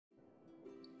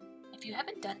If you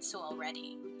haven't done so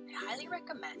already, I highly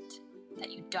recommend that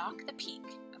you dock the peak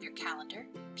of your calendar,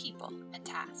 people, and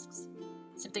tasks.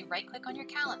 Simply right-click on your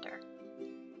calendar,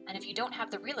 and if you don't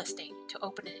have the real estate to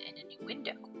open it in a new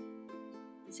window,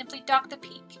 simply dock the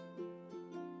peak.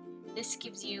 This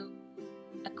gives you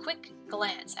a quick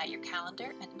glance at your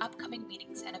calendar and upcoming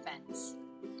meetings and events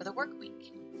for the work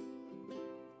week.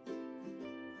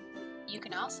 You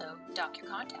can also dock your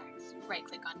contacts.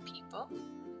 Right-click on people,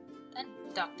 then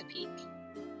dock the peak.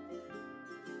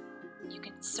 You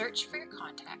can search for your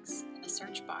contacts in the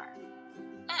search bar,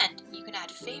 and you can add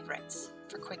favorites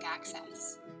for quick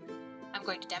access. I'm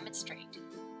going to demonstrate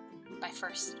by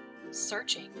first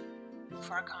searching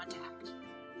for a contact.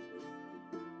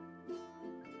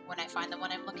 When I find the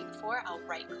one I'm looking for, I'll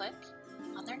right-click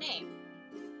on their name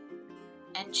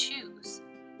and choose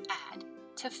Add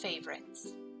to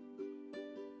Favorites.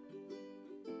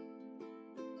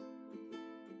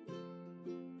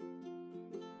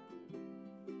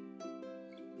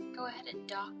 Go ahead and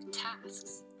dock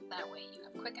tasks. That way you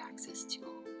have quick access to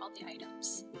all the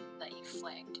items that you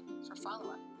flagged for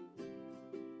follow-up.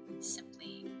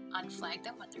 Simply unflag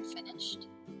them when they're finished,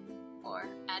 or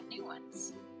add new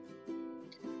ones.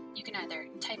 You can either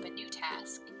type a new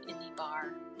task in the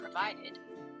bar provided,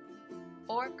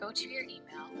 or go to your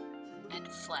email and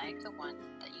flag the one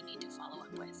that you need to follow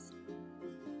up with.